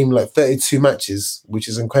lost a game like 32 matches, which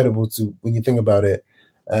is incredible to when you think about it.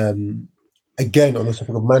 Again, on the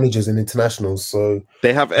topic of managers and internationals, so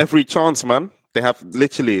they have every chance, man. They have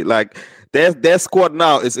literally like their squad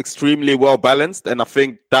now is extremely well balanced, and I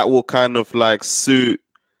think that will kind of like suit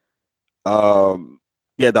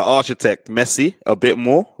the architect Messi a bit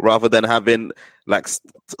more, rather than having like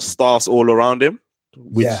stars all around him,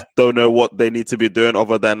 which don't know what they need to be doing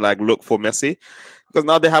other than like look for Messi. Because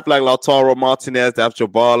now they have like Lautaro Martinez, they have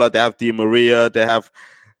Jabala, they have Di Maria, they have,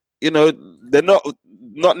 they're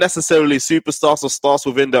not necessarily superstars or stars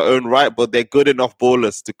within their own right, but they're good enough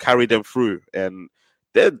ballers to carry them through, and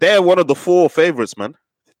they're one of the four favorites, man.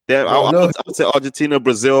 I would say Argentina,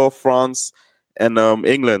 Brazil, France, and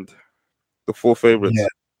England. The four favorites. Yeah.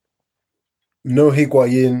 No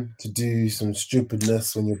Higuain to do some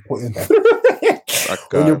stupidness when you're putting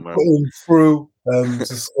putting through to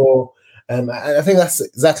score. I think that's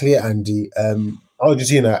exactly it, Andy.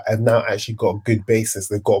 Argentina have now actually got a good basis.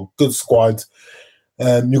 They've got a good squad.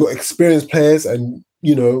 You've got experienced players, and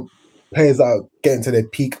players that are getting to their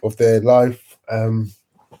peak of their life.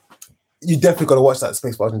 You definitely got to watch that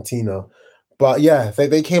space for Argentina. But yeah,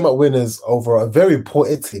 they came out winners over a very poor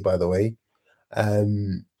Italy, by the way. I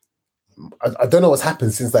don't know what's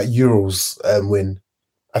happened since that Euros win.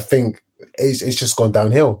 I think it's just gone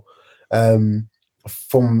downhill.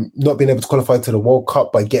 From not being able to qualify to the World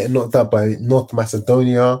Cup by getting knocked out by North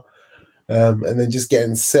Macedonia, and then just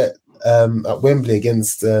getting set at Wembley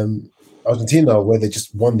against Argentina, where they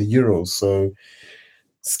just won the Euros. So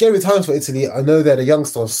scary times for Italy. I know that a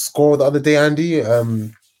youngster scored the other day, Andy. I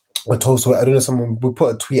don't know, someone we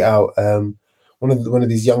put a tweet out. One of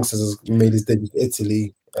these youngsters has made his debut for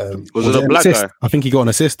Italy. Was it a black guy? I think he got an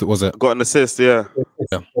assist. Was it? Got an assist, yeah.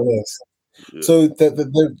 Yes. So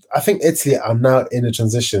I think Italy are now in a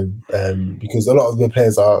transition because a lot of their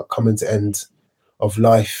players are coming to end of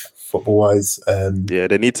life football wise.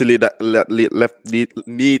 They need to leave that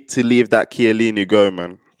Chiellini go,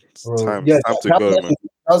 man. It's time to go, man.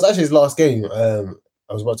 That was actually his last game. I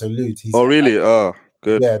was about to allude. Oh, really? Oh,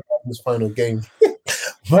 good. Yeah, that was his final game.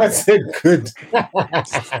 That's good.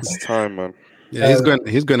 It's time, man. Yeah, he's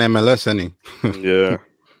going MLS, isn't he? Yeah.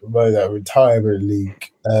 By that retirement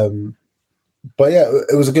league. But yeah,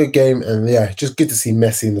 it was a good game, and yeah, just good to see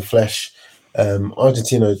Messi in the flesh.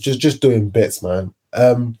 Argentina just doing bits, man.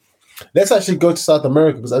 Let's actually go to South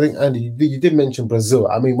America, because I think, Andy, you did mention Brazil.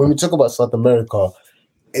 I mean, when we talk about South America,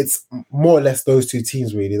 it's more or less those two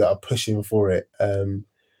teams really that are pushing for it.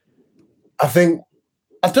 I think,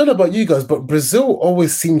 I don't know about you guys, but Brazil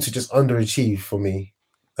always seem to just underachieve for me.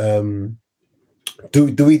 Do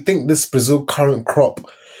we think this Brazil current crop,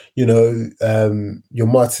 your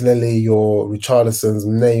Martinelli, your Richarlisons,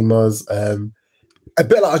 Neymars, a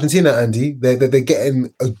bit like Argentina, Andy, they're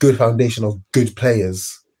getting a good foundation of good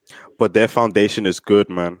players. But their foundation is good,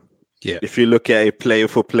 man. Yeah. If you look at a player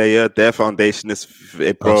for player, their foundation is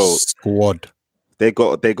a squad. They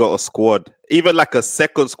got a squad, even like a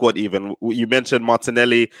second squad. Even you mentioned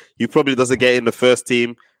Martinelli, he probably doesn't get in the first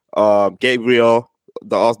team. Gabriel,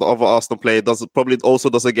 the other Arsenal player, probably also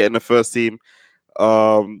doesn't get in the first team.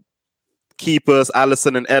 Keepers,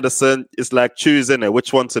 Alisson and Ederson, it's like choosing it.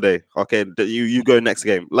 Which one today? Okay, you go next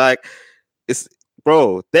game. Like,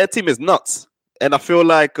 their team is nuts. And I feel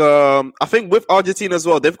like I think with Argentina as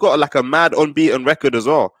well, they've got like a mad unbeaten record as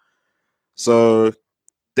well. So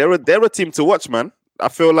they're a team to watch, man. I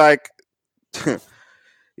feel like I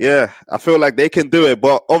feel like they can do it,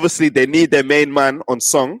 but obviously they need their main man on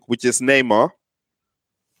song, which is Neymar.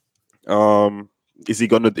 Is he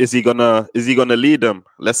gonna lead them?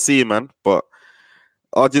 Let's see, man. But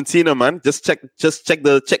Argentina, man, just check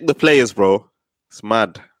the players, bro. It's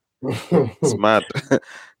mad. It's mad.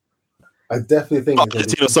 I definitely think.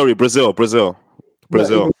 Argentina, sorry, Brazil.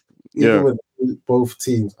 Even Yeah. with both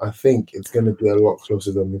teams, I think it's going to be a lot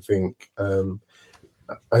closer than we think.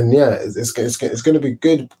 And yeah, it's going to be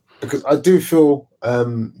good because I do feel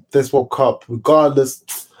this World Cup, regardless,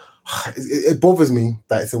 it bothers me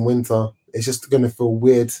that it's in winter. It's just going to feel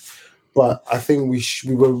weird. But I think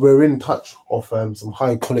we're in touch of some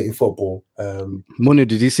high quality football. Monu,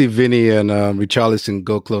 did you see Vinny and Richarlison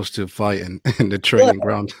go close to fighting in the training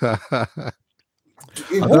ground? I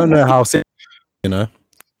don't know how, you know.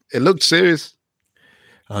 It looked serious.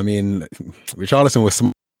 I mean, Richarlison was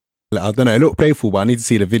I don't know, it looked playful, but I need to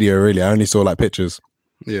see the video really. I only saw like pictures.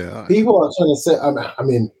 Yeah. People are trying to say, I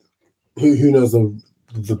mean, who knows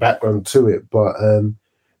the background to it, but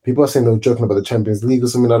people are saying they were joking about the Champions League or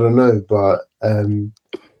something, I don't know, but it'd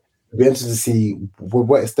be interesting to see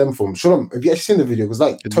where it stemmed from. Sure, have you actually seen the video? Because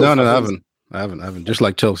like No, I haven't. Just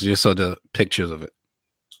like Toast, just saw the pictures of it.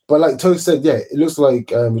 But like Toast said, yeah, it looks like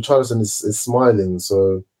Richarlison is smiling,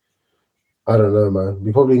 so I don't know, man.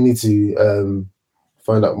 We probably need to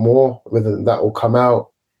find out more, whether that will come out.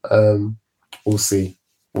 We'll see.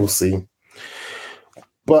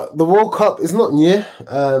 But the World Cup is not near.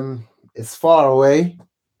 It's far away,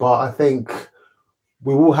 but I think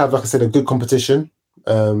we will have, like I said, a good competition.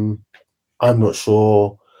 I'm not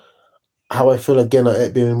sure how I feel again at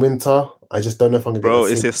it being in winter. I just don't know if I'm going to Bro,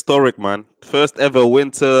 it's historic, man. First ever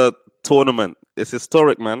winter tournament. It's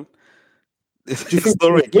historic, man. It's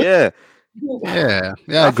historic, yeah. Yeah,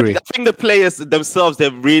 I agree. I think the players themselves,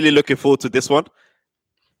 they're really looking forward to this one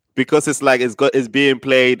because it's like it's being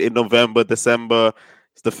played in November, December.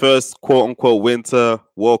 It's the first quote unquote winter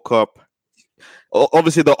World Cup.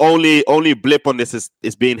 Obviously, the only blip on this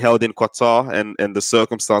is being held in Qatar and the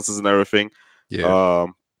circumstances and everything. Yeah,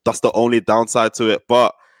 that's the only downside to it.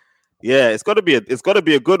 But yeah, it's got to be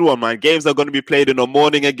a good one, man. Games are going to be played in the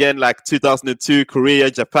morning again, like 2002, Korea,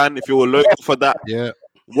 Japan. If you were looking for that, yeah.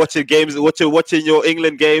 Watching your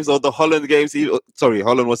England games or the Holland games. Sorry,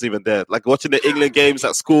 Holland wasn't even there. Like watching the England games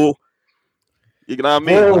at school. You know what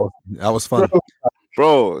I mean? That was fun.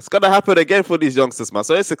 Bro, it's gonna happen again for these youngsters, man.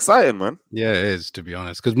 So it's exciting, man. Yeah, it is, to be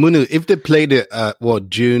honest. Because Munu, if they played it at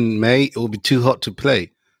June, May, it would be too hot to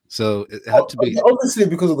play. So it had to be obviously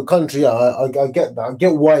because of the country. Yeah, I get that. I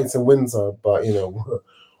get why it's in winter, but you know,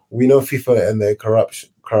 we know FIFA and their corruption.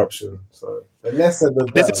 So the less said, the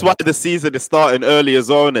better. This is why the season is starting early as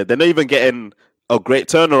well. They're not even getting a great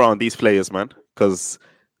turnaround, these players, man. Because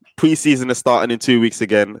pre-season is starting in 2 weeks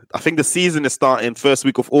again. I think the season is starting first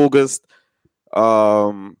week of August.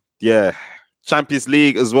 Yeah, Champions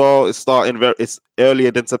League as well is starting it's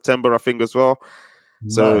earlier than September, I think, as well.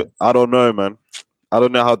 So Right. I don't know, man. I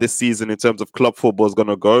don't know how this season in terms of club football is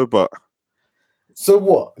gonna go, but So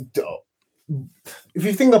what? If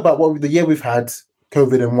you think about what the year we've had,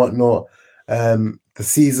 COVID and whatnot, the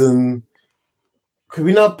season, could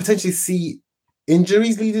we now potentially see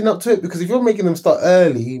injuries leading up to it? Because if you're making them start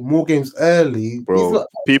early, more games early, bro,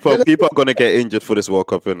 people are gonna get injured for this World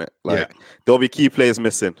Cup, innit? Like there'll be key players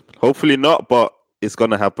missing. Hopefully not, but it's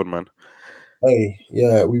gonna happen, man. Hey,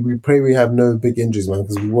 yeah, we pray we have no big injuries, man,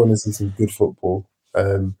 because we want to see some good football.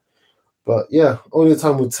 But yeah, only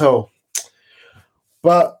time will tell.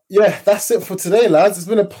 But yeah, that's it for today, lads. It's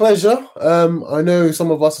been a pleasure. I know some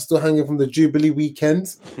of us are still hanging from the Jubilee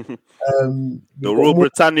weekend. The Rule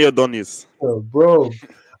Britannia Donnies. Bro,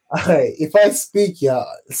 if I speak, yeah,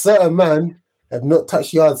 certain man have not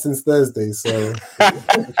touched yard since Thursday, so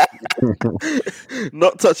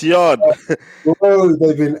not touch yard. Bro,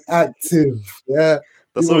 they've been active. Yeah,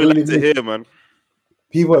 that's what we like to hear, man.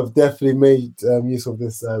 People have definitely made use of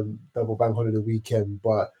this double bank holiday weekend.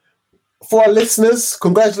 But for our listeners,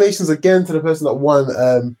 congratulations again to the person that won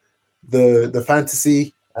the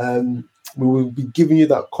fantasy. We will be giving you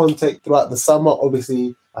that content throughout the summer.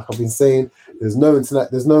 Obviously, like I've been saying, there's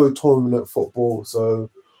no tournament football, so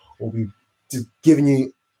we'll be just giving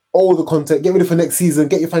you all the content. Get ready for next season.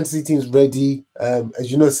 Get your fantasy teams ready.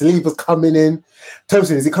 As you know, Saliba's coming in.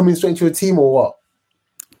 Thompson, is he coming straight into your team or what?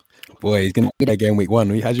 Boy, he's gonna be that game week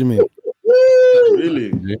 1. How do you mean? Really?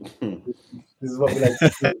 This is what we like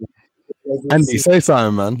to do. Andy, say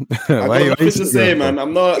something, man. I got nothing to say, man.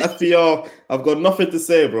 I'm not FPL. I've got nothing to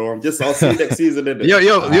say, bro. I'll see you next season.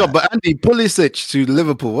 Yo, but Andy, Pulisic to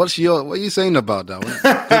Liverpool. What are you saying about that one?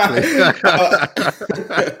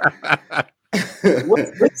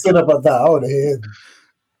 What's said about that? I want to hear.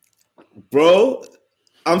 Bro,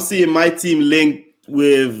 I'm seeing my team linked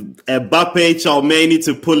with Mbappe, Chalmani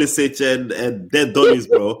to Pulisic and dead Donnies,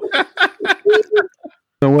 bro.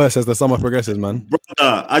 worse as the summer progresses, man.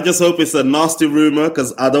 Brother, I just hope it's a nasty rumor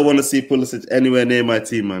because I don't want to see Pulisic anywhere near my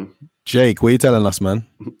team, man. Jake, what are you telling us, man?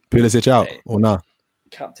 Pulisic out or nah?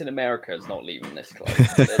 Captain America is not leaving this club.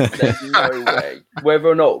 There's no way. Whether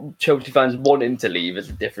or not Chelsea fans want him to leave is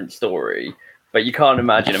a different story. But you can't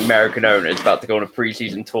imagine American owners about to go on a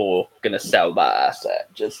pre-season tour going to sell that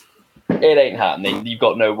asset. Just, it ain't happening. You've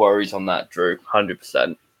got no worries on that, Drew.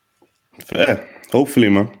 100%. Fair. Hopefully,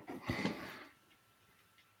 man.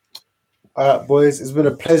 All right, boys, it's been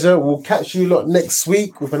a pleasure. We'll catch you lot next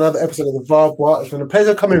week with another episode of the VAR Bar. It's been a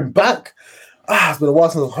pleasure coming back. It's been a while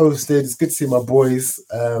since I've hosted. It's good to see my boys.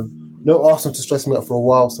 No Arsenal to stress me out for a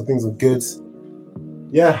while, so things are good.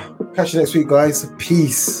 Yeah, catch you next week, guys.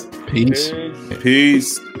 Peace. Peace.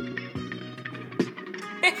 Peace.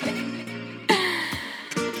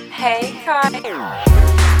 Hey, Kai.